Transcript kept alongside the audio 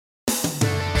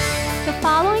The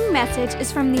following message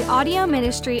is from the audio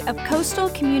ministry of Coastal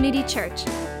Community Church.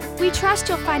 We trust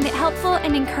you'll find it helpful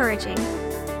and encouraging.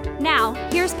 Now,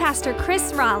 here's Pastor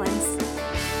Chris Rollins.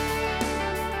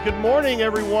 Good morning,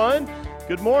 everyone.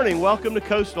 Good morning. Welcome to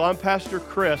Coastal. I'm Pastor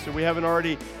Chris, and we haven't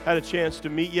already had a chance to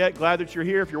meet yet. Glad that you're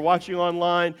here. If you're watching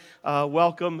online,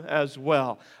 welcome as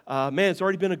well. Man, it's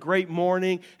already been a great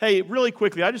morning. Hey, really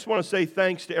quickly, I just want to say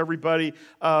thanks to everybody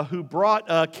who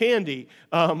brought candy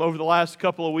over the last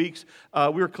couple of weeks.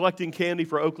 We were collecting candy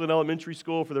for Oakland Elementary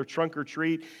School for their trunk or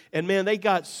treat, and man, they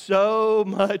got so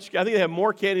much. I think they have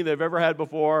more candy than they've ever had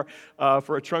before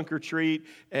for a trunk or treat,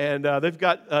 and they've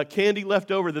got candy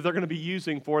left over that they're going to be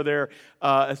using for their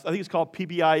I think it's called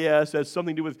PBIS. It has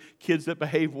something to do with kids that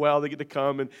behave well. They get to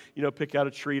come and pick out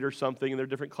a treat or something in their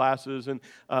different classes and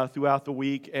throughout the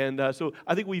week. And so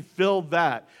I think we filled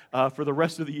that for the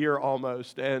rest of the year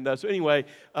almost. And so anyway,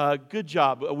 good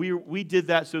job. We did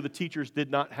that so the teachers did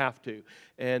not have to.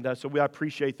 And so I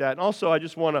appreciate that. And also I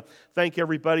just want to thank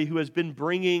everybody who has been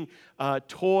bringing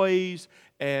toys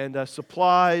and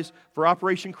supplies for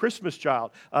Operation Christmas Child.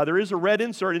 There is a red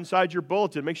insert inside your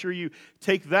bulletin. Make sure you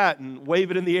take that and wave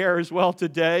it in the air as well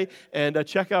today, and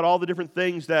check out all the different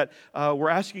things that we're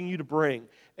asking you to bring.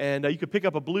 And you could pick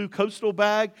up a blue Coastal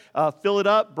bag, fill it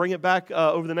up, bring it back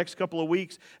over the next couple of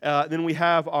weeks. Then we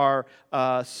have our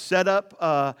setup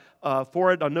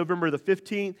for it on November the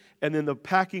 15th, and then the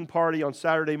packing party on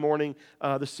Saturday morning,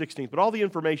 the 16th. But all the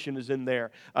information is in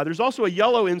there. There's also a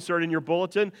yellow insert in your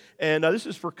bulletin, and this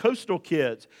is for Coastal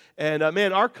Kids. And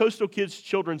man, our Coastal Kids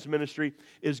Children's Ministry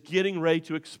is getting ready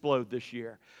to explode this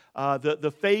year.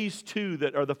 The phase two,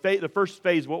 the first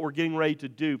phase, what we're getting ready to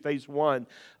do, phase one,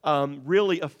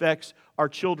 really affects our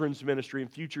children's ministry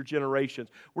and future generations.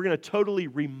 We're going to totally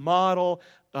remodel,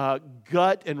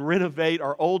 gut, and renovate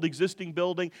our old existing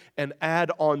building and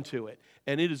add on to it.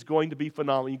 And it is going to be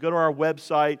phenomenal. You go to our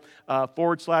website,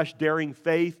 /Daring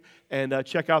Faith, and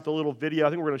check out the little video. I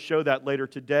think we're going to show that later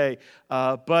today.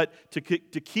 But to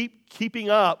keeping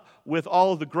up with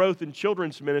all of the growth in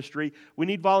children's ministry, we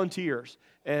need volunteers.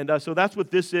 And so that's what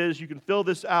this is. You can fill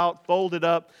this out, fold it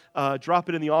up, drop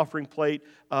it in the offering plate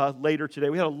later today.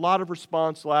 We had a lot of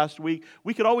response last week.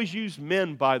 We could always use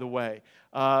men, by the way.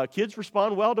 Kids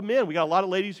respond well to men. We got a lot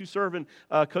of ladies who serve in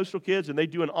Coastal Kids, and they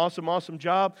do an awesome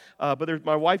job. But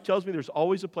my wife tells me there's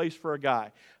always a place for a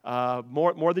guy,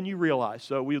 more than you realize.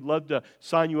 So we'd love to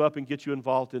sign you up and get you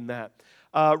involved in that.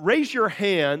 Raise your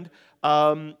hand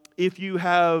if you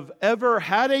have ever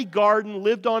had a garden,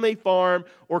 lived on a farm,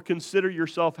 or consider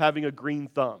yourself having a green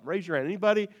thumb. Raise your hand.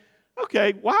 Anybody?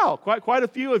 Okay, wow, quite a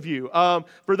few of you.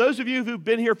 For those of you who've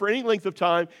been here for any length of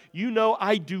time, you know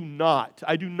I do not.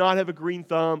 I do not have a green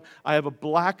thumb. I have a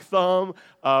black thumb.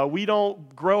 We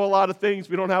don't grow a lot of things.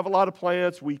 We don't have a lot of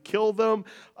plants. We kill them.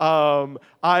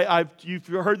 You've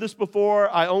heard this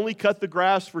before. I only cut the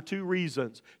grass for two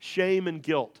reasons: shame and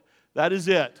guilt. That is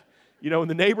it. When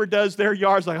the neighbor does their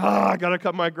yard, it's like, I got to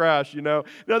cut my grass, Now,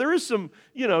 there is some,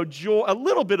 joy, a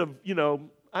little bit of,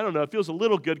 I don't know, it feels a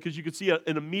little good because you can see an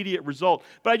immediate result,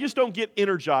 but I just don't get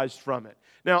energized from it.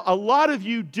 Now, a lot of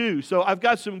you do, so I've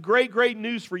got some great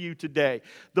news for you today.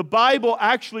 The Bible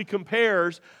actually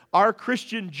compares our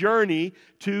Christian journey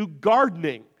to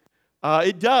gardening.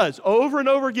 It does, over and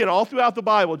over again, all throughout the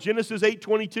Bible. Genesis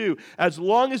 8:22, as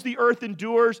long as the earth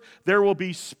endures, there will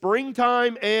be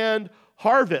springtime and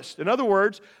harvest. In other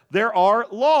words, there are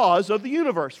laws of the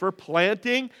universe for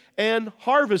planting and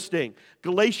harvesting.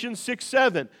 Galatians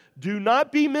 6:7, do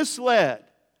not be misled.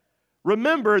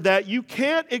 Remember that you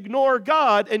can't ignore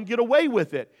God and get away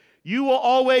with it. You will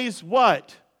always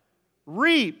what?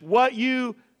 Reap what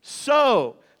you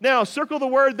sow. Now, circle the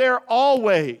word there,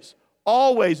 always.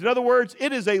 Always. In other words,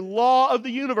 it is a law of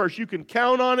the universe. You can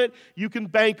count on it. You can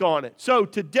bank on it. So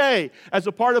today, as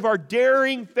a part of our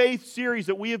Daring Faith series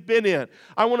that we have been in,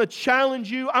 I want to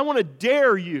challenge you. I want to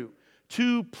dare you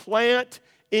to plant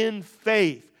in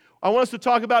faith. I want us to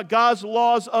talk about God's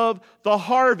laws of the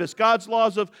harvest, God's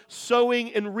laws of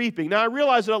sowing and reaping. Now, I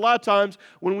realize that a lot of times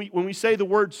when we say the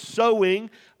word sowing,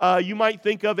 you might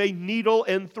think of a needle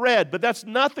and thread, but that's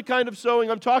not the kind of sowing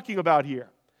I'm talking about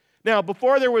here. Now,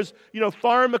 before there was,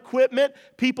 farm equipment,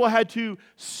 people had to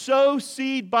sow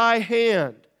seed by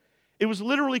hand. It was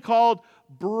literally called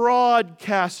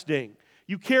broadcasting.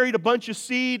 You carried a bunch of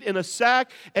seed in a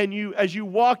sack, and as you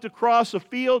walked across a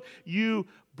field, you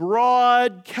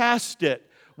broadcast it,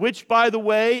 which, by the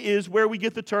way, is where we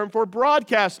get the term for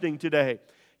broadcasting today.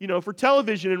 For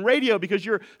television and radio, because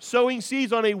you're sowing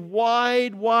seeds on a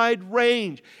wide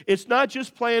range. It's not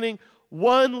just planting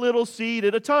one little seed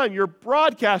at a time. You're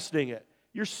broadcasting it.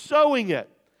 You're sowing it.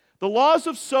 The laws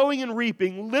of sowing and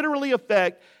reaping literally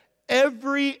affect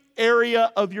every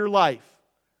area of your life,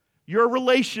 your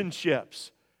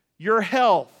relationships, your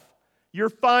health, your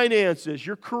finances,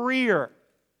 your career.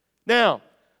 Now,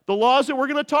 the laws that we're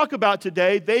going to talk about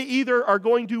today, they either are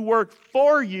going to work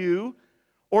for you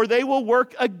or they will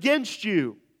work against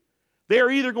you. They are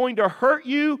either going to hurt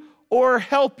you or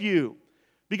help you.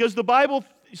 Because the Bible,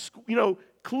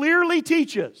 clearly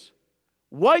teaches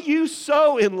what you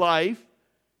sow in life,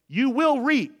 you will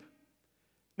reap.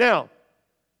 Now,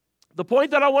 the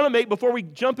point that I want to make before we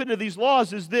jump into these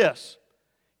laws is this.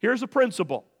 Here's a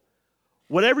principle.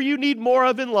 Whatever you need more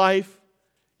of in life,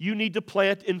 you need to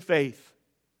plant in faith.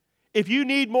 If you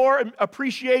need more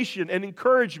appreciation and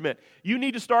encouragement, you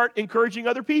need to start encouraging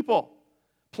other people.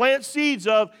 Plant seeds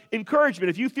of encouragement.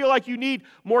 If you feel like you need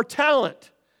more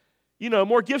talent,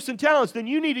 more gifts and talents, then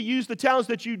you need to use the talents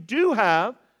that you do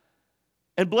have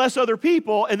and bless other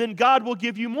people, and then God will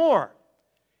give you more.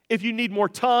 If you need more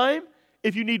time,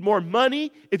 if you need more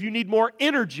money, if you need more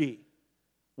energy,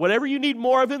 whatever you need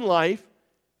more of in life,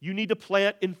 you need to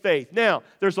plant in faith. Now,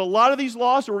 there's a lot of these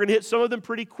laws, so we're going to hit some of them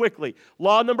pretty quickly.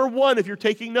 Law number 1, if you're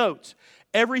taking notes,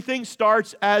 everything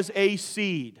starts as a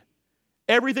seed.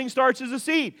 Everything starts as a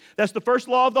seed. That's the first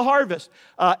law of the harvest.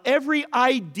 Every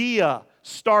idea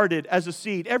started as a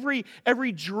seed.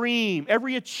 Every dream,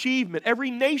 every achievement,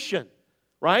 every nation,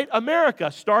 right?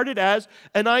 America started as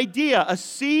an idea, a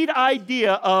seed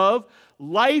idea of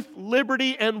life,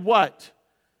 liberty, and what?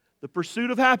 The pursuit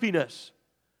of happiness.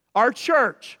 Our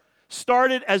church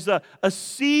started as a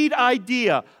seed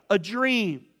idea, a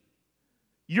dream.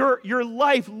 Your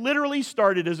life literally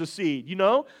started as a seed.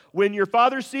 When your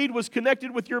father's seed was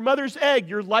connected with your mother's egg,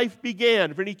 your life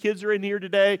began. If any kids are in here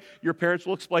today, your parents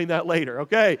will explain that later,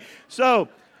 okay? So,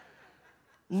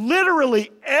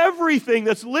 literally everything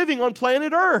that's living on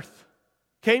planet Earth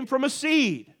came from a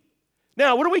seed.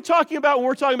 Now, what are we talking about when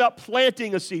we're talking about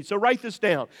planting a seed? So write this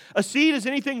down. A seed is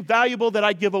anything valuable that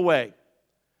I give away.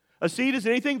 A seed is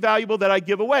anything valuable that I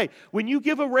give away. When you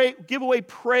give away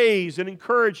praise and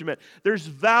encouragement, there's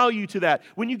value to that.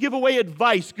 When you give away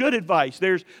advice, good advice,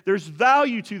 there's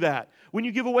value to that. When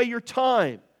you give away your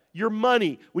time, your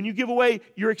money, when you give away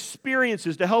your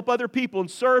experiences to help other people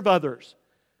and serve others,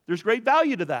 there's great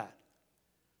value to that.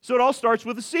 So it all starts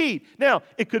with a seed. Now,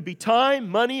 it could be time,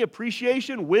 money,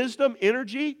 appreciation, wisdom,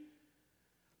 energy.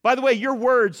 By the way, your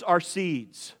words are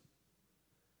seeds.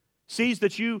 Seeds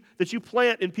that you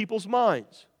plant in people's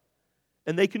minds.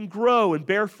 And they can grow and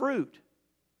bear fruit.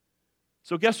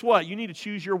 So guess what? You need to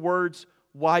choose your words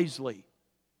wisely.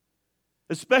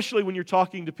 Especially when you're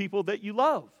talking to people that you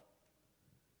love.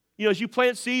 As you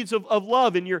plant seeds of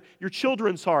love in your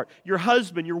children's heart, your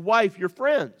husband, your wife, your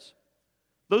friends.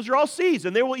 Those are all seeds,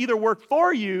 and they will either work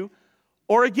for you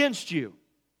or against you.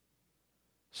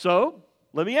 So,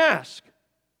 let me ask.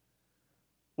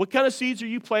 What kind of seeds are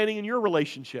you planting in your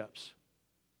relationships?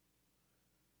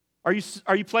 Are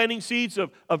you planting seeds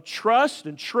of trust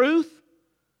and truth?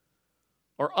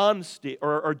 Or honesty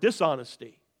or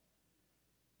dishonesty?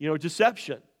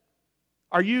 Deception.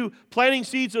 Are you planting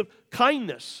seeds of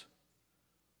kindness?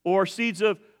 Or seeds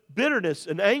of bitterness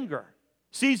and anger?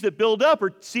 Seeds that build up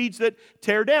or seeds that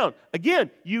tear down? Again,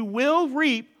 you will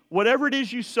reap whatever it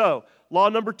is you sow. Law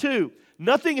number 2,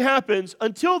 nothing happens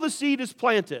until the seed is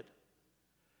planted.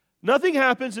 Nothing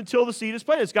happens until the seed is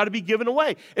planted. It's got to be given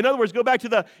away. In other words, go back to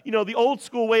the old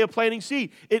school way of planting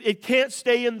seed. It can't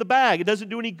stay in the bag. It doesn't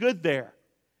do any good there.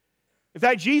 In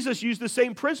fact, Jesus used the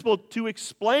same principle to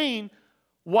explain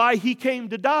why he came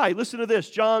to die. Listen to this,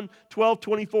 John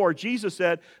 12:24. Jesus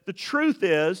said, "The truth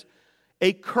is,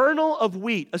 a kernel of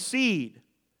wheat, a seed,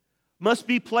 must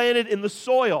be planted in the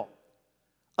soil.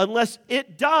 Unless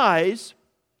it dies,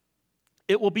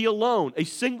 it will be alone, a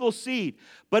single seed.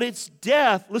 But its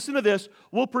death," listen to this,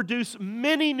 "will produce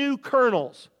many new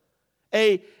kernels,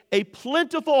 a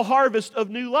plentiful harvest of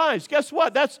new lives." Guess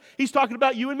what? He's talking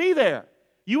about you and me there.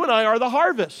 You and I are the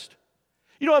harvest.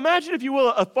 Imagine, if you will,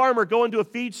 a farmer going to a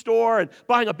feed store and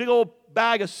buying a big old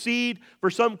bag of seed for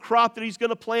some crop that he's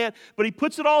going to plant, but he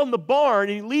puts it all in the barn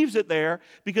and he leaves it there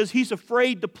because he's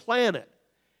afraid to plant it.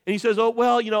 And he says, I'm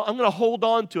going to hold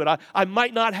on to it. I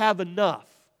might not have enough.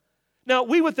 Now,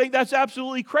 we would think that's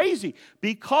absolutely crazy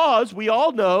because we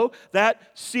all know that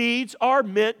seeds are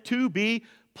meant to be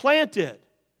planted.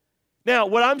 Now,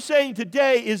 what I'm saying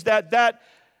today is that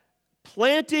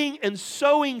planting and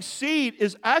sowing seed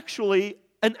is actually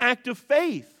an act of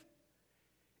faith.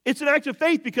 It's an act of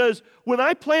faith because when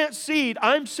I plant seed,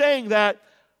 I'm saying that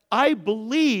I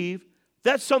believe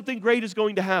that something great is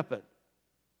going to happen.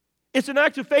 It's an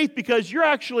act of faith because you're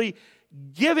actually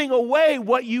giving away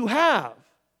what you have.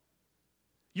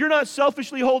 You're not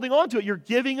selfishly holding on to it. You're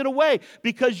giving it away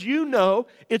because you know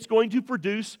it's going to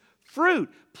produce fruit.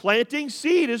 Planting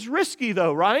seed is risky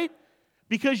though, right?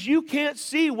 Because you can't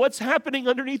see what's happening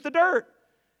underneath the dirt.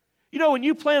 You know, when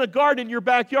you plant a garden in your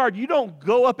backyard, you don't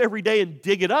go up every day and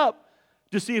dig it up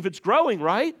to see if it's growing,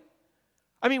 right?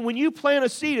 I mean, when you plant a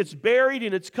seed, it's buried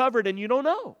and it's covered and you don't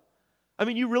know. I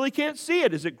mean, you really can't see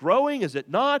it. Is it growing? Is it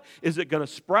not? Is it going to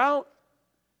sprout?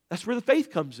 That's where the faith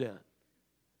comes in.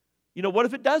 You know, what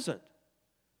if it doesn't?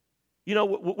 You know,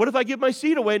 what if I give my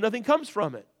seed away and nothing comes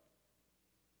from it?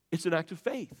 It's an act of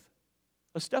faith,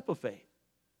 a step of faith.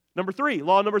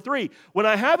 Law number three, when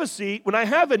I have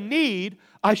a need,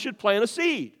 I should plant a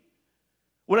seed.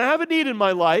 When I have a need in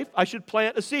my life, I should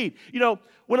plant a seed. You know,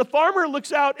 when a farmer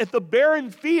looks out at the barren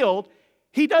field,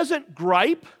 he doesn't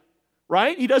gripe,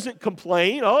 right? He doesn't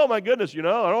complain. Oh my goodness, you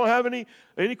know, I don't have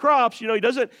any crops. You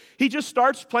know, he just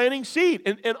starts planting seed.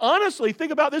 And honestly,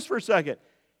 think about this for a second.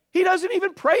 He doesn't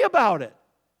even pray about it.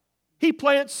 He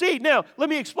plants seed. Now, let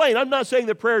me explain. I'm not saying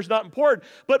that prayer is not important,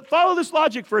 but follow this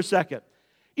logic for a second.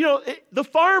 You know, the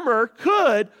farmer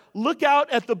could look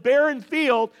out at the barren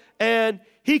field and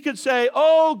he could say,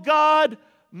 oh, God,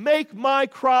 make my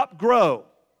crop grow.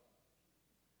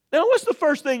 Now, what's the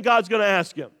first thing God's going to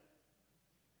ask him?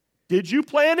 Did you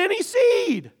plant any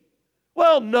seed?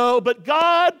 Well, no, but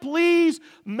God, please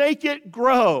make it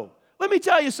grow. Let me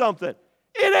tell you something.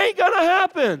 It ain't going to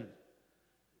happen.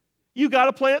 You got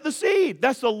to plant the seed.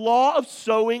 That's the law of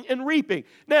sowing and reaping.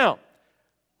 Now,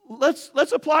 let's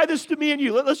apply this to me and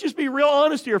you. Let's just be real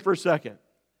honest here for a second.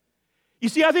 You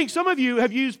see, I think some of you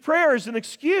have used prayer as an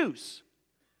excuse.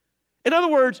 In other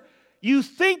words, you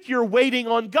think you're waiting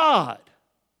on God,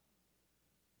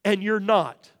 and you're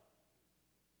not,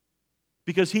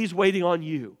 because He's waiting on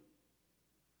you.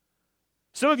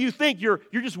 Some of you think you're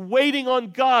just waiting on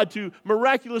God to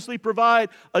miraculously provide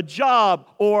a job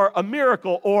or a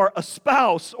miracle or a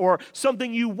spouse or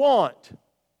something you want.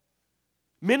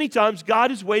 Many times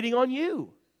God is waiting on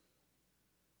you.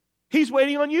 He's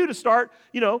waiting on you to start,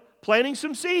 planting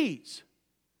some seeds.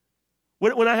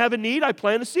 When I have a need, I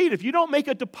plant a seed. If you don't make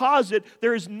a deposit,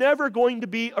 there is never going to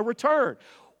be a return.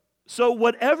 So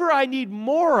whatever I need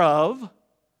more of,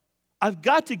 I've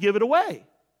got to give it away.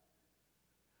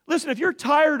 Listen, if you're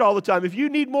tired all the time, if you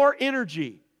need more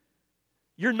energy,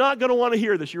 you're not going to want to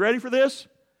hear this. You ready for this?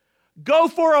 Go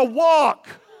for a walk.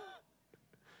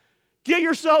 Get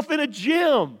yourself in a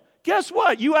gym. Guess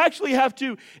what? You actually have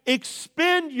to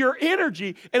expend your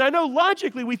energy. And I know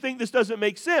logically we think this doesn't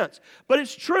make sense, but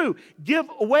it's true. Give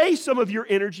away some of your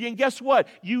energy, and guess what?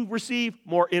 You receive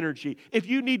more energy. If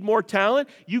you need more talent,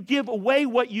 you give away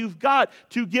what you've got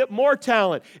to get more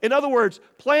talent. In other words,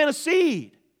 plant a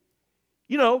seed.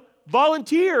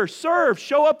 Volunteer, serve,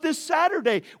 show up this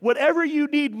Saturday. Whatever you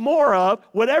need more of,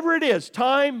 whatever it is,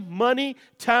 time, money,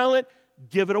 talent,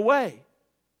 give it away.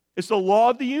 It's the law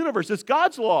of the universe. It's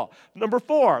God's law.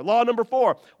 Law number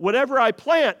four, whatever I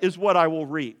plant is what I will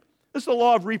reap. This is the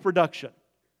law of reproduction,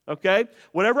 okay?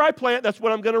 Whatever I plant, that's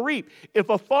what I'm going to reap. If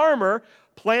a farmer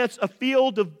plants a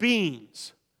field of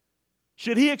beans,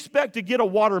 should he expect to get a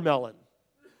watermelon?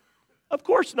 Of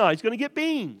course not. He's going to get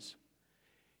beans.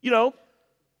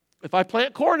 If I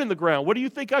plant corn in the ground, what do you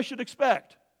think I should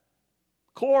expect?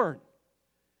 Corn.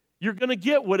 You're going to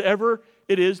get whatever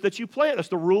it is that you plant. That's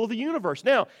the rule of the universe.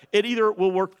 Now, it either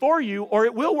will work for you or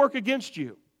it will work against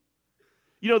you.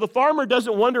 The farmer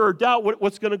doesn't wonder or doubt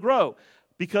what's going to grow,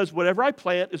 because whatever I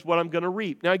plant is what I'm going to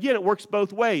reap. Now, again, it works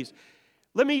both ways.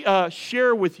 Let me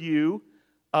share with you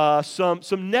some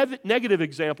negative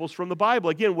examples from the Bible.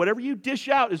 Again, whatever you dish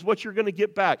out is what you're going to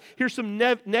get back. Here's some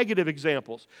negative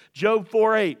examples. Job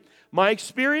 4:8. My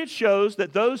experience shows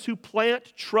that those who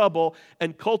plant trouble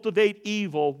and cultivate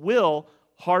evil will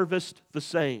harvest the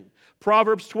same.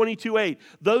 Proverbs 22:8.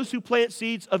 Those who plant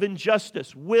seeds of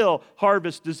injustice will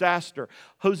harvest disaster.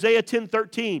 Hosea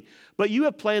 10:13. But you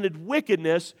have planted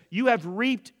wickedness, you have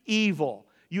reaped evil.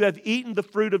 You have eaten the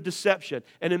fruit of deception.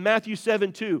 And in Matthew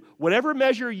 7:2, whatever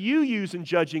measure you use in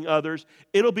judging others,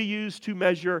 it'll be used to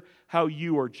measure how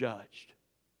you are judged.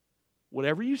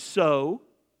 Whatever you sow,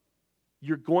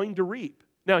 you're going to reap.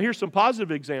 Now, here's some positive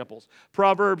examples.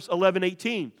 Proverbs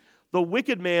 11:18. The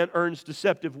wicked man earns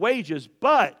deceptive wages,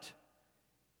 but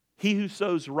he who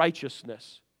sows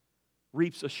righteousness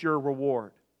reaps a sure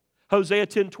reward. Hosea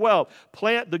 10:12,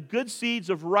 plant the good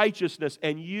seeds of righteousness,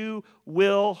 and you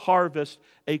will harvest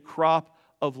a crop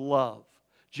of love.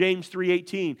 James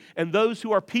 3:18, and those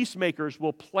who are peacemakers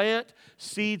will plant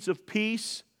seeds of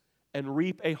peace and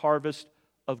reap a harvest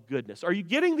of goodness. Are you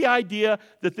getting the idea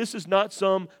that this is not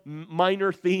some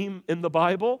minor theme in the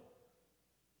Bible?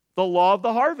 The law of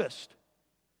the harvest.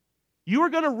 You are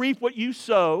going to reap what you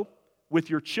sow with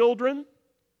your children,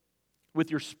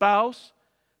 with your spouse,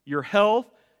 your health,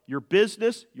 your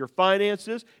business, your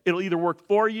finances. It'll either work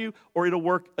for you or it'll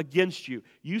work against you.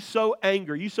 You sow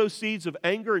anger, you sow seeds of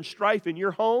anger and strife in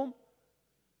your home,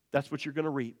 that's what you're going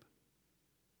to reap.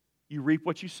 You reap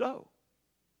what you sow.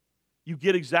 You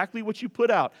get exactly what you put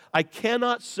out. I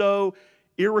cannot sow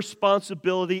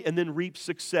irresponsibility and then reap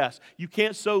success. You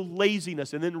can't sow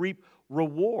laziness and then reap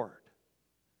reward.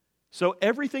 So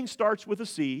everything starts with a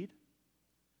seed.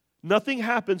 Nothing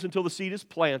happens until the seed is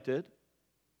planted.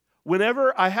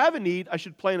 Whenever I have a need, I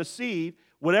should plant a seed.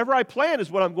 Whatever I plant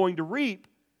is what I'm going to reap.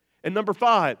 And number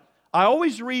 5, I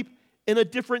always reap in a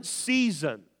different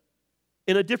season.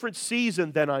 In a different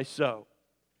season than I sow.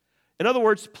 In other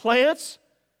words, plants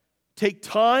take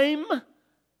time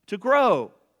to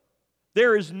grow.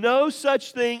 There is no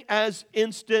such thing as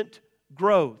instant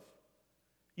growth.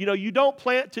 You know, you don't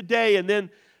plant today and then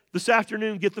this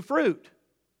afternoon get the fruit,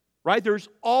 right? There's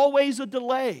always a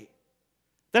delay.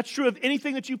 That's true of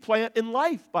anything that you plant in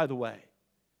life, by the way.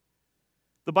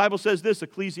 The Bible says this,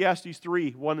 Ecclesiastes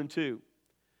 3, 1 and 2.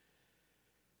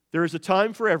 There is a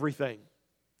time for everything,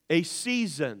 a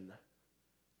season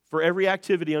for every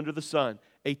activity under the sun,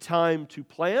 a time to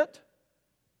plant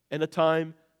and a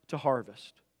time to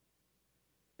harvest.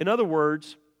 In other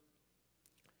words,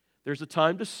 there's a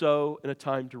time to sow and a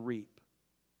time to reap.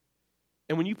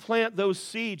 And when you plant those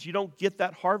seeds, you don't get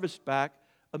that harvest back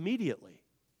immediately.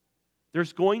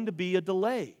 There's going to be a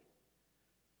delay.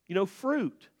 You know,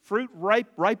 fruit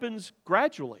ripens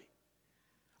gradually.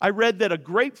 I read that a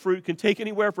grapefruit can take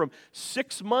anywhere from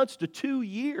 6 months to 2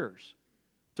 years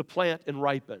to plant and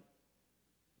ripen.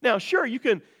 Now, sure, you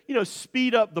can,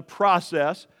 speed up the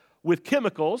process with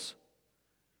chemicals,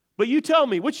 but you tell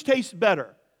me, which tastes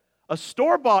better? A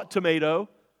store-bought tomato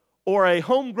or a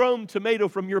homegrown tomato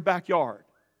from your backyard?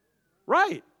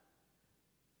 Right.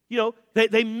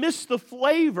 They miss the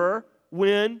flavor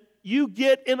when you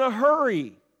get in a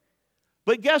hurry.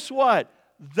 But guess what?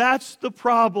 That's the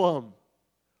problem.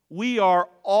 We are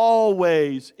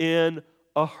always in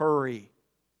a hurry.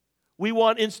 We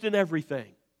want instant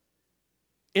everything.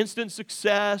 Instant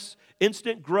success,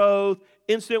 instant growth,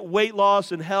 instant weight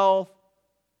loss and health.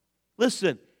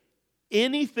 Listen,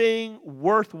 anything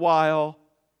worthwhile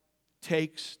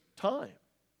takes time.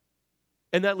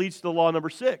 And that leads to the law number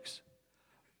 6.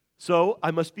 So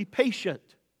I must be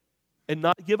patient and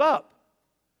not give up.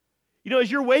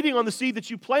 As you're waiting on the seed that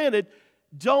you planted,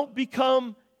 don't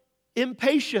become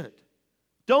impatient.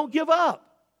 Don't give up.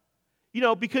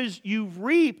 Because you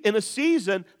reap in a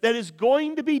season that is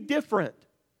going to be different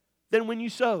than when you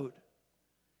sowed.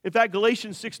 In fact,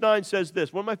 Galatians 6:9 says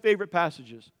this, one of my favorite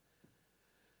passages.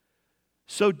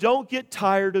 So don't get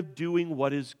tired of doing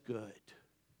what is good.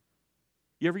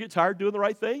 You ever get tired of doing the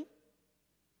right thing?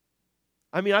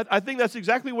 I think that's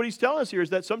exactly what he's telling us here, is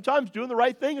that sometimes doing the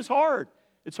right thing is hard.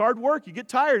 It's hard work. You get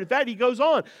tired. In fact, he goes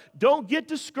on, don't get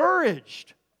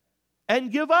discouraged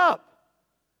and give up.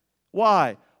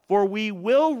 Why? For we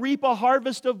will reap a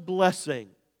harvest of blessing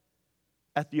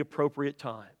at the appropriate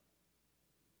time.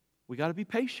 We got to be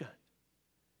patient.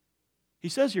 He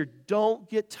says here, don't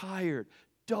get tired.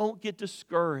 Don't get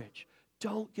discouraged.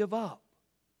 Don't give up.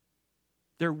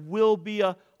 There will be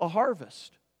a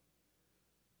harvest.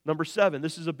 Number 7,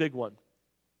 this is a big one.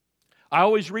 I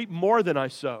always reap more than I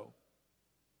sow.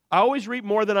 I always reap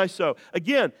more than I sow.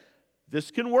 Again, this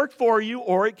can work for you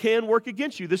or it can work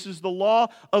against you. This is the law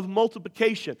of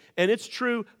multiplication, and it's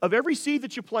true of every seed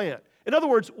that you plant. In other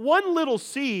words, one little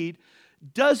seed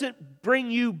doesn't bring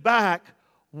you back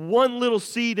one little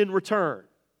seed in return.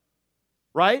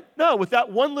 Right? No, with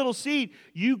that one little seed,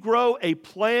 you grow a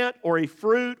plant or a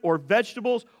fruit or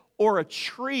vegetables or a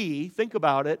tree, think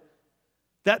about it,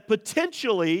 that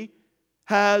potentially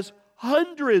has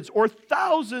hundreds or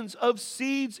thousands of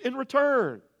seeds in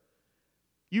return.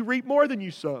 You reap more than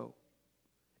you sow.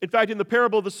 In fact, in the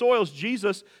parable of the soils,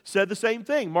 Jesus said the same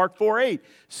thing, Mark 4:8.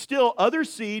 Still, other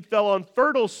seed fell on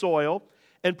fertile soil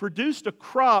and produced a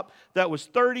crop that was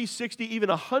 30, 60, even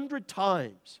 100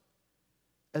 times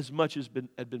as much as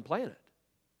had been planted.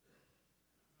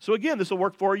 So again, this will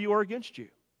work for you or against you.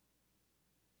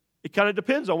 It kind of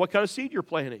depends on what kind of seed you're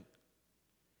planting.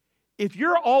 If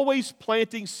you're always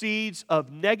planting seeds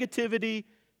of negativity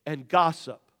and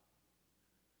gossip,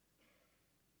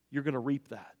 you're going to reap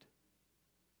that.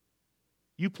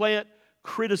 You plant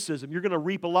criticism, you're going to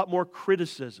reap a lot more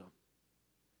criticism.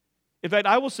 In fact,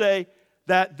 I will say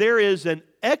that there is an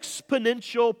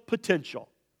exponential potential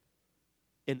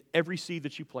in every seed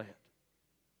that you plant.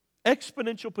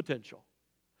 Exponential potential.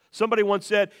 Somebody once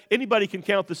said, anybody can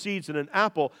count the seeds in an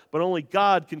apple, but only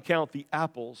God can count the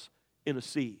apples in a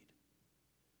seed.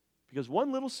 Because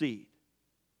one little seed,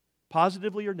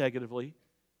 positively or negatively,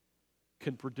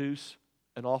 can produce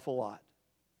an awful lot.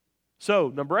 So,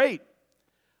 number 8,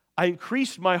 I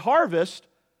increased my harvest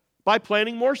by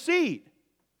planting more seed.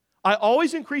 I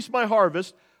always increase my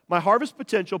harvest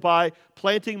potential by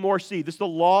planting more seed. This is the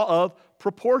law of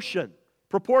proportion.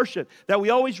 Proportion. That we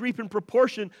always reap in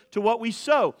proportion to what we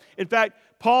sow. In fact,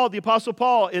 Paul, the Apostle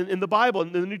Paul, in the Bible,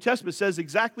 in the New Testament, says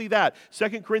exactly that.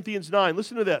 2 Corinthians 9.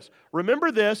 Listen to this.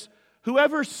 Remember this.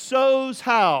 Whoever sows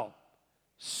how?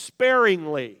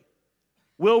 Sparingly.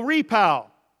 Will reap how?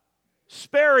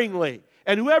 Sparingly.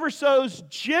 And whoever sows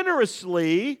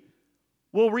generously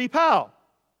will reap how?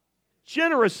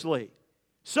 Generously.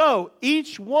 So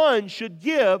each one should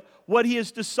give what he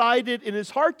has decided in his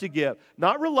heart to give.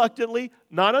 Not reluctantly,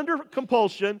 not under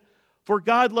compulsion, for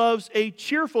God loves a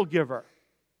cheerful giver.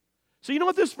 So you know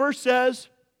what this verse says?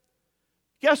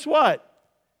 Guess what?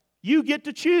 You get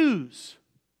to choose.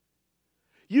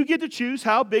 You get to choose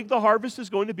how big the harvest is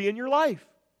going to be in your life.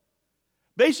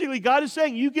 Basically, God is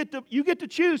saying you get to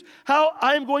choose how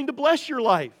I am going to bless your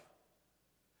life.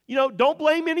 You know, don't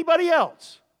blame anybody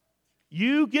else.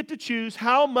 You get to choose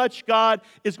how much God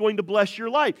is going to bless your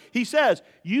life. He says,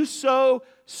 you sow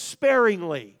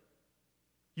sparingly.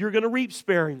 You're going to reap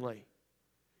sparingly.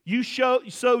 You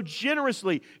sow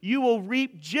generously. You will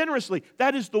reap generously.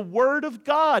 That is the Word of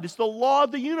God. It's the law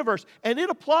of the universe. And it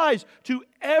applies to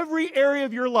every area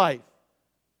of your life.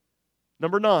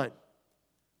 Number 9,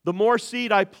 the more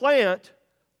seed I plant,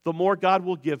 the more God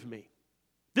will give me.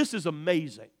 This is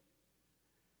amazing.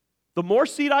 The more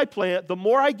seed I plant, the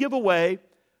more I give away,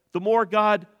 the more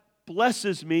God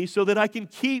blesses me so that I can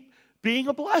keep being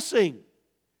a blessing.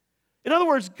 In other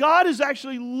words, God is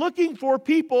actually looking for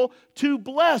people to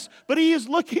bless, but He is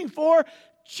looking for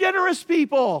generous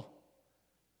people.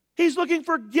 He's looking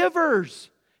for givers.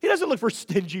 He doesn't look for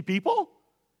stingy people.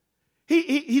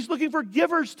 He's looking for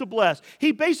givers to bless.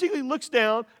 He basically looks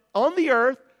down on the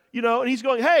earth, and He's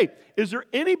going, hey, is there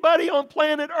anybody on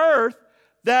planet Earth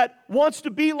that wants to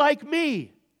be like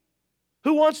me?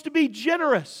 Who wants to be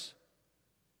generous?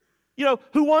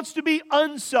 Who wants to be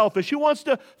unselfish? Who wants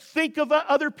to think of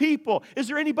other people? Is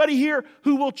there anybody here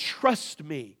who will trust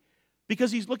me?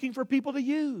 Because He's looking for people to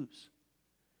use.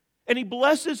 And He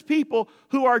blesses people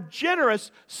who are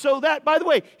generous so that, by the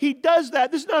way, He does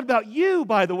that. This is not about you,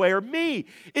 by the way, or me.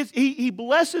 He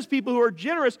blesses people who are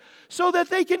generous so that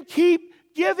they can keep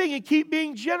giving and keep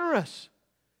being generous.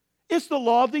 It's the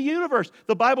law of the universe.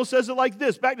 The Bible says it like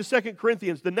this. Back to 2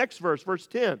 Corinthians, the next verse, verse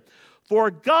 10.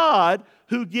 For God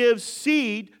who gives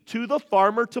seed to the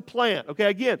farmer to plant. Okay,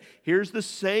 again, here's the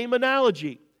same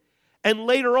analogy. And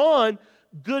later on,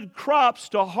 good crops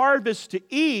to harvest to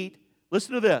eat.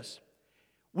 Listen to this.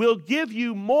 Will give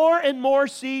you more and more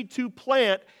seed to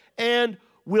plant and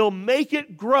will make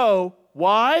it grow.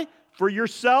 Why? For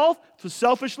yourself to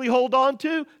selfishly hold on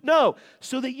to? No,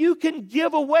 so that you can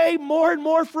give away more and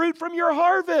more fruit from your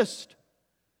harvest.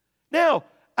 Now,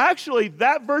 actually,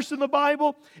 that verse in the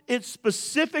Bible, it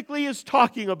specifically is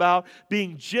talking about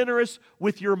being generous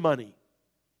with your money.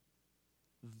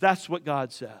 That's what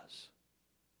God says.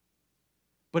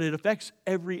 But it affects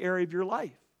every area of your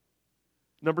life.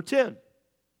 Number 10,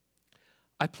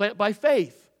 I plant by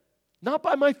faith, not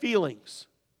by my feelings.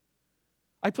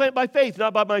 I plant by faith,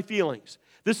 not by my feelings.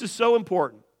 This is so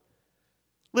important.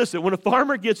 Listen, when a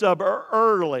farmer gets up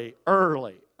early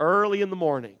in the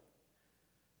morning,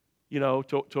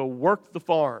 to work the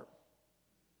farm,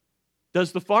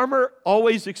 does the farmer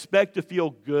always expect to feel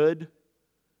good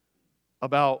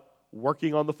about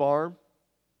working on the farm?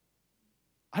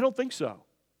 I don't think so.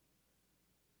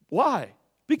 Why?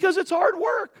 Because it's hard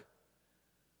work.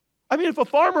 I mean, if a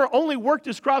farmer only worked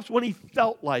his crops when he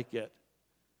felt like it,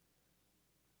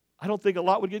 I don't think a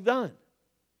lot would get done.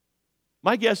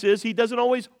 My guess is he doesn't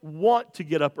always want to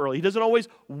get up early. He doesn't always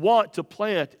want to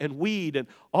plant and weed and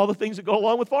all the things that go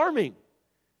along with farming.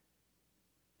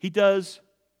 He does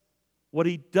what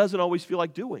he doesn't always feel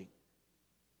like doing.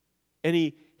 And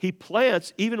he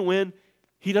plants even when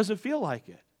he doesn't feel like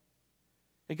it.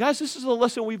 And guys, this is a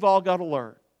lesson we've all got to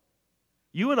learn.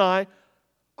 You and I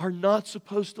are not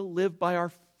supposed to live by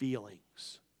our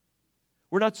feelings.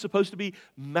 We're not supposed to be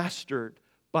mastered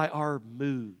by our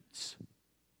moods.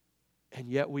 And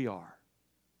yet we are.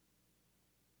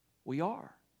 We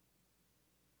are.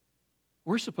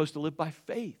 We're supposed to live by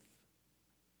faith.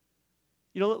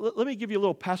 Let me give you a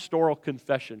little pastoral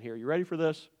confession here. You ready for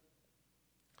this?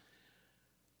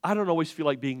 I don't always feel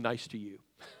like being nice to you.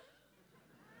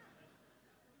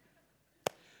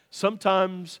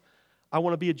 Sometimes I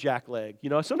want to be a jackleg.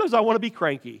 Sometimes I want to be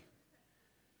cranky.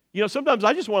 Sometimes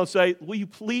I just want to say, will you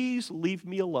please leave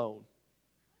me alone?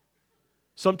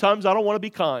 Sometimes I don't want to be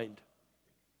kind.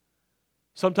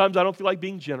 Sometimes I don't feel like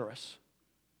being generous.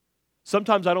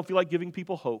 Sometimes I don't feel like giving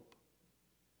people hope.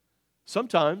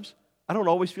 Sometimes I don't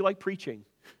always feel like preaching.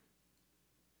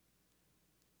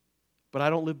 But I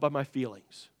don't live by my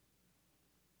feelings.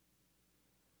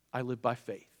 I live by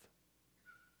faith.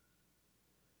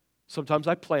 Sometimes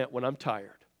I plant when I'm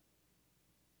tired.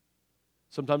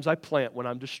 Sometimes I plant when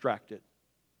I'm distracted.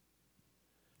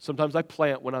 Sometimes I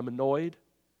plant when I'm annoyed,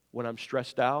 when I'm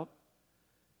stressed out.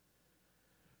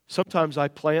 Sometimes I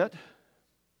plant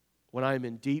when I am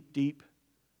in deep, deep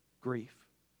grief.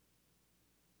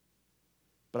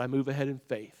 But I move ahead in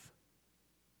faith,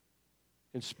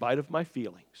 in spite of my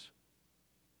feelings,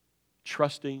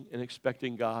 trusting and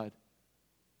expecting God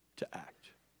to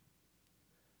act.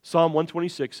 Psalm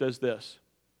 126 says this: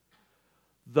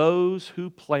 those who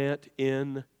plant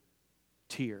in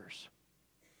tears.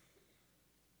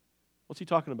 What's he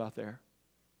talking about there?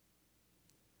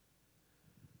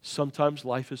 Sometimes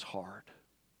life is hard,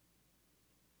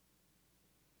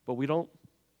 but we don't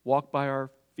walk by our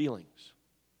feelings.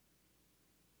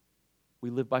 We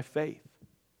live by faith.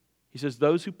 He says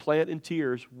those who plant in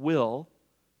tears will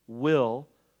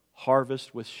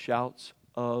harvest with shouts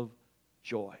of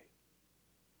joy.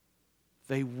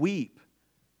 They weep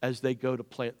as they go to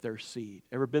plant their seed.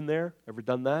 Ever been there? Ever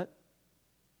done that?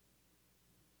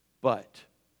 But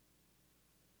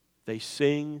they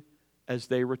sing as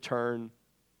they return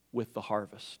with the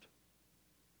harvest.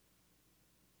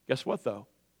 Guess what, though?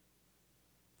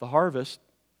 The harvest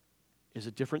is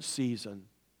a different season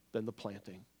than the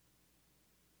planting.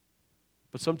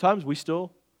 But sometimes we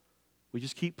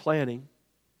just keep planting,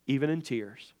 even in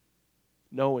tears,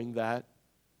 knowing that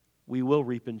we will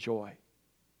reap in joy.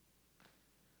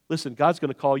 Listen, God's going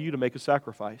to call you to make a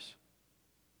sacrifice.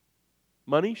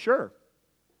 Money? Sure.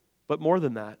 But more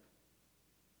than that.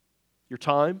 Your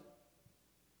time,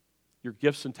 your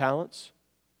gifts and talents,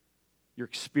 your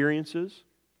experiences,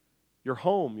 your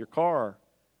home, your car,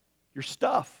 your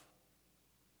stuff.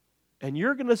 And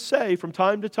you're going to say from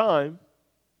time to time,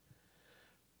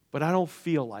 but I don't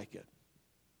feel like it.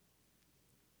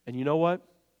 And you know what?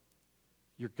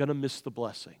 You're going to miss the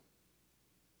blessing.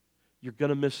 You're going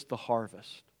to miss the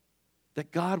harvest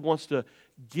that God wants to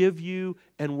give you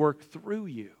and work through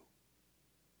you.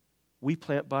 We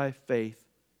plant by faith,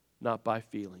 not by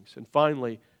feelings. And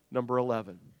finally, number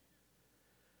 11.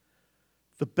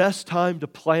 The best time to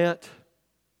plant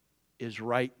is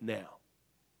right now.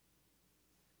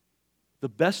 The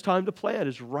best time to plant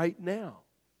is right now.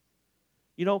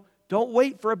 Don't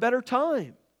wait for a better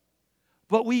time.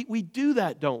 But we do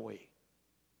that, don't we?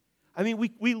 I mean,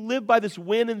 we live by this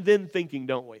when and then thinking,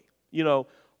 don't we?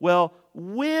 Well,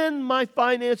 when my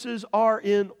finances are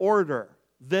in order,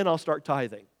 then I'll start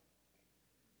tithing.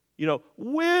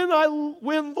 When I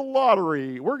win the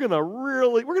lottery, we're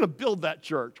going to build that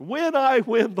church. When I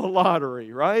win the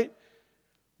lottery, right?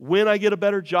 When I get a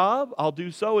better job, I'll do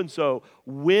so and so.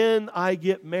 When I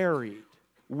get married,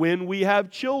 when we have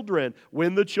children,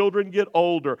 when the children get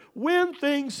older, when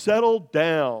things settle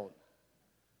down,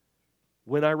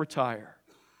 when I retire,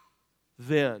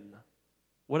 then,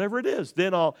 whatever it is,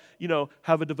 then I'll,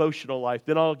 have a devotional life.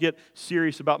 Then I'll get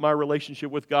serious about my relationship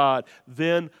with God.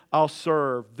 Then I'll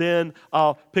serve. Then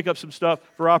I'll pick up some stuff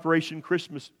for Operation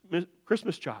Christmas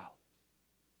Child.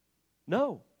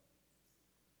 No,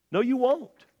 you won't.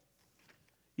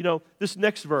 This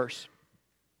next verse,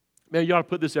 man, you ought to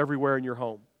put this everywhere in your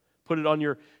home. Put it on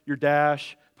your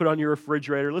dash, put it on your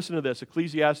refrigerator. Listen to this,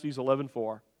 Ecclesiastes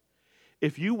 11:4.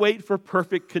 If you wait for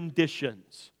perfect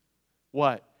conditions,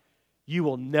 what? You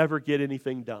will never get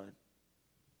anything done.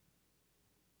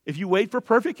 If you wait for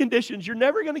perfect conditions, you're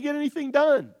never going to get anything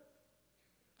done.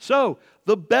 So,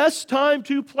 the best time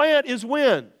to plant is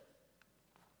when?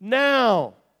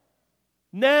 Now.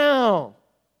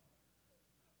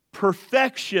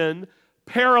 Perfection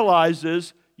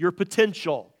paralyzes your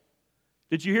potential.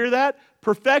 Did you hear that?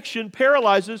 Perfection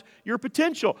paralyzes your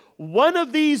potential. One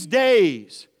of these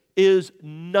days is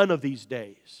none of these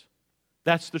days.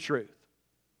 That's the truth.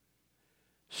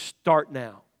 Start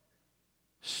now.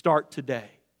 Start today.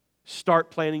 Start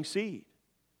planting seed.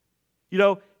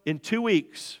 In 2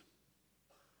 weeks,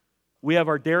 we have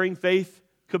our Daring Faith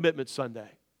Commitment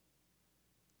Sunday,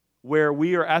 where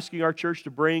we are asking our church to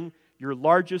bring your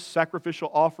largest sacrificial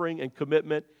offering and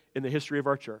commitment in the history of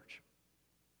our church.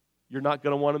 You're not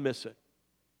going to want to miss it.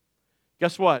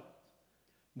 Guess what?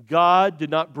 God did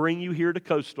not bring you here to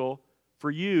Coastal for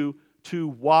you to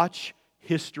watch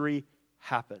history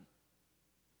happen.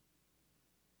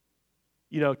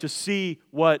 To see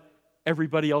what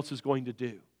everybody else is going to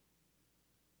do.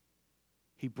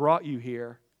 He brought you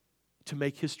here to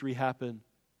make history happen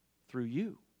through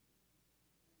you.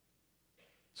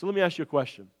 So let me ask you a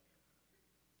question.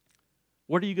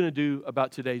 What are you going to do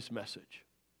about today's message?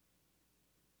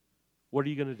 What are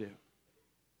you going to do?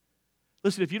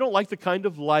 Listen, if you don't like the kind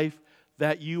of life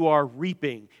that you are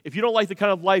reaping, if you don't like the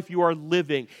kind of life you are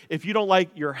living, if you don't like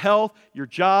your health, your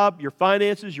job, your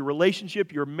finances, your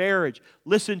relationship, your marriage,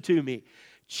 listen to me.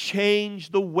 Change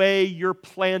the way you're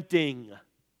planting.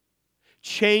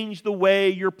 Change the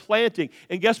way you're planting.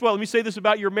 And guess what? Let me say this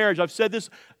about your marriage. I've said this,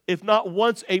 if not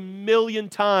once, 1,000,000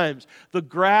 times. The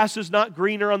grass is not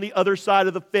greener on the other side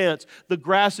of the fence. The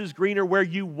grass is greener where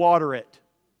you water it.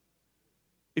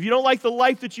 If you don't like the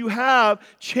life that you have,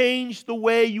 change the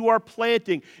way you are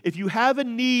planting. If you have a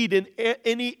need in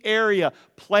any area,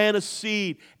 plant a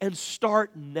seed and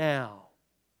start now.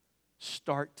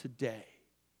 Start today.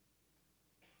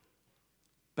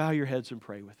 Bow your heads and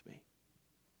pray with me.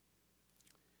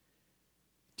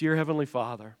 Dear Heavenly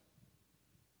Father,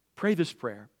 pray this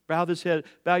prayer.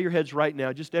 Bow your heads right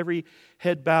now. Just every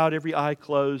head bowed, every eye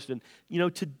closed. And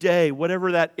today,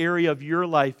 whatever that area of your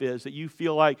life is that you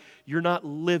feel like you're not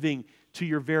living to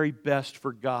your very best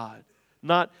for God,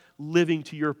 not living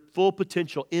to your full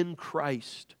potential in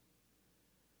Christ,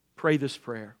 pray this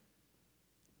prayer.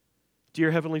 Dear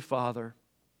Heavenly Father,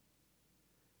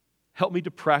 help me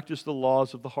to practice the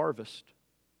laws of the harvest.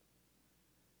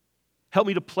 Help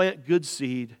me to plant good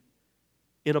seed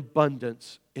in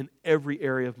abundance in every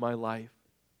area of my life.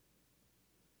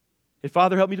 And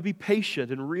Father, help me to be patient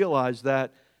and realize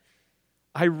that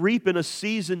I reap in a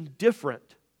season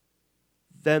different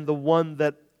than the one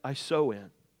that I sow in.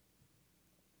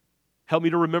 Help me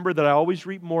to remember that I always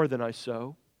reap more than I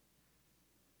sow,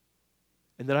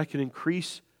 and that I can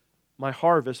increase my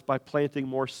harvest by planting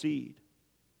more seed.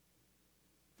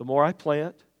 The more I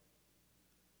plant,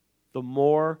 the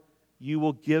more you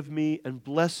will give me and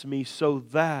bless me so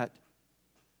that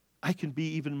I can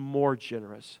be even more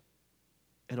generous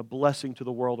and a blessing to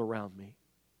the world around me.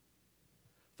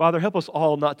 Father, help us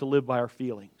all not to live by our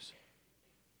feelings,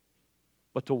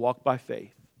 but to walk by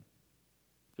faith,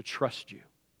 to trust you.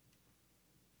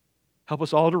 Help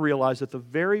us all to realize that the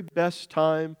very best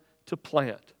time to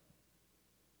plant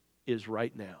is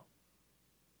right now.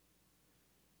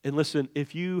 And listen,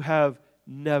 if you have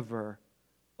never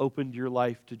opened your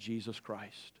life to Jesus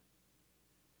Christ,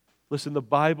 listen, the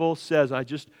Bible says, I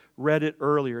just read it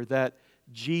earlier, that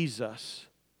Jesus,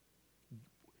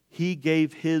 He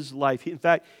gave His life. In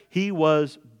fact, He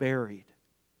was buried,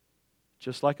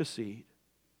 just like a seed.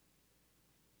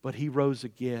 But He rose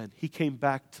again. He came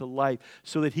back to life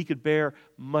so that He could bear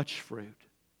much fruit.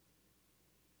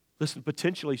 Listen,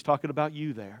 potentially He's talking about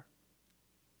you there.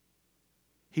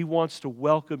 He wants to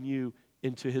welcome you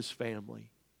into His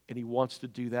family, and He wants to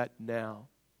do that now,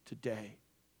 today.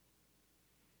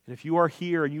 And if you are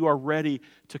here and you are ready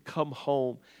to come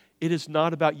home, it is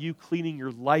not about you cleaning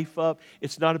your life up.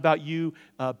 It's not about you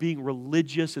being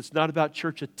religious. It's not about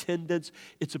church attendance.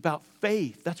 It's about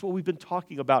faith. That's what we've been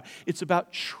talking about. It's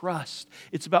about trust.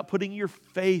 It's about putting your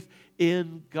faith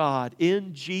in God,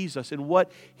 in Jesus, and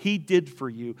what He did for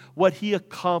you, what He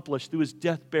accomplished through His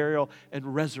death, burial,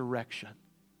 and resurrection.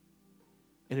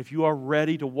 And if you are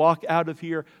ready to walk out of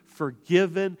here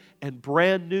forgiven and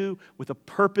brand new with a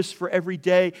purpose for every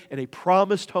day and a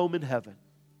promised home in heaven,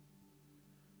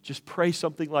 just pray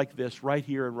something like this right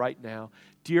here and right now.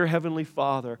 Dear Heavenly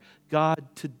Father, God,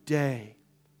 today,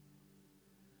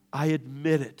 I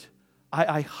admit it.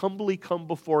 I humbly come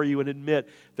before you and admit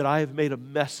that I have made a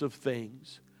mess of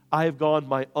things. I have gone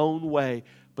my own way.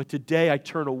 But today I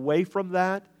turn away from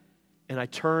that and I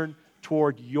turn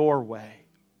toward your way.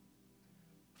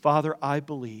 Father, I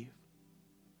believe.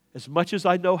 As much as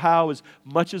I know how, as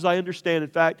much as I understand. In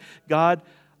fact, God,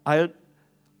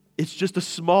 it's just a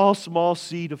small, small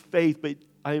seed of faith, but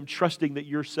I am trusting that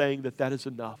you're saying that that is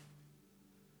enough.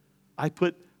 I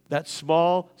put that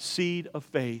small seed of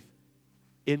faith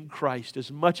in Christ.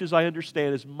 As much as I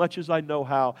understand, as much as I know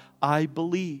how, I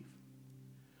believe.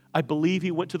 I believe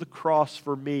He went to the cross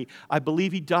for me. I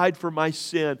believe He died for my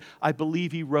sin. I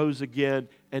believe He rose again,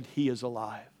 and He is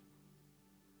alive.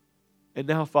 And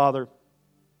now, Father,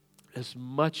 as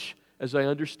much as I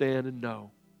understand and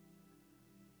know,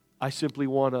 I simply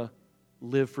want to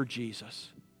live for Jesus.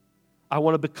 I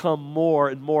want to become more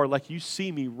and more like you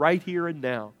see me right here and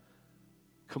now,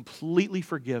 completely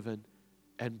forgiven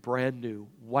and brand new,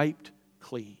 wiped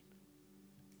clean.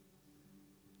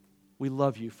 We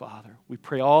love you, Father. We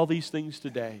pray all these things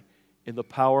today in the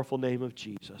powerful name of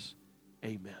Jesus.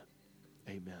 Amen.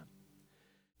 Amen.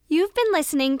 You've been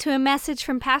listening to a message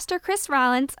from Pastor Chris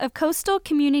Rollins of Coastal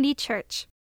Community Church.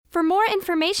 For more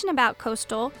information about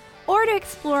Coastal, or to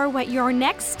explore what your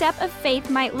next step of faith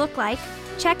might look like,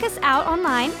 check us out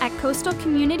online at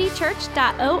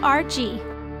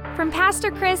coastalcommunitychurch.org. From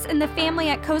Pastor Chris and the family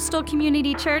at Coastal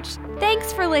Community Church,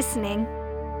 thanks for listening.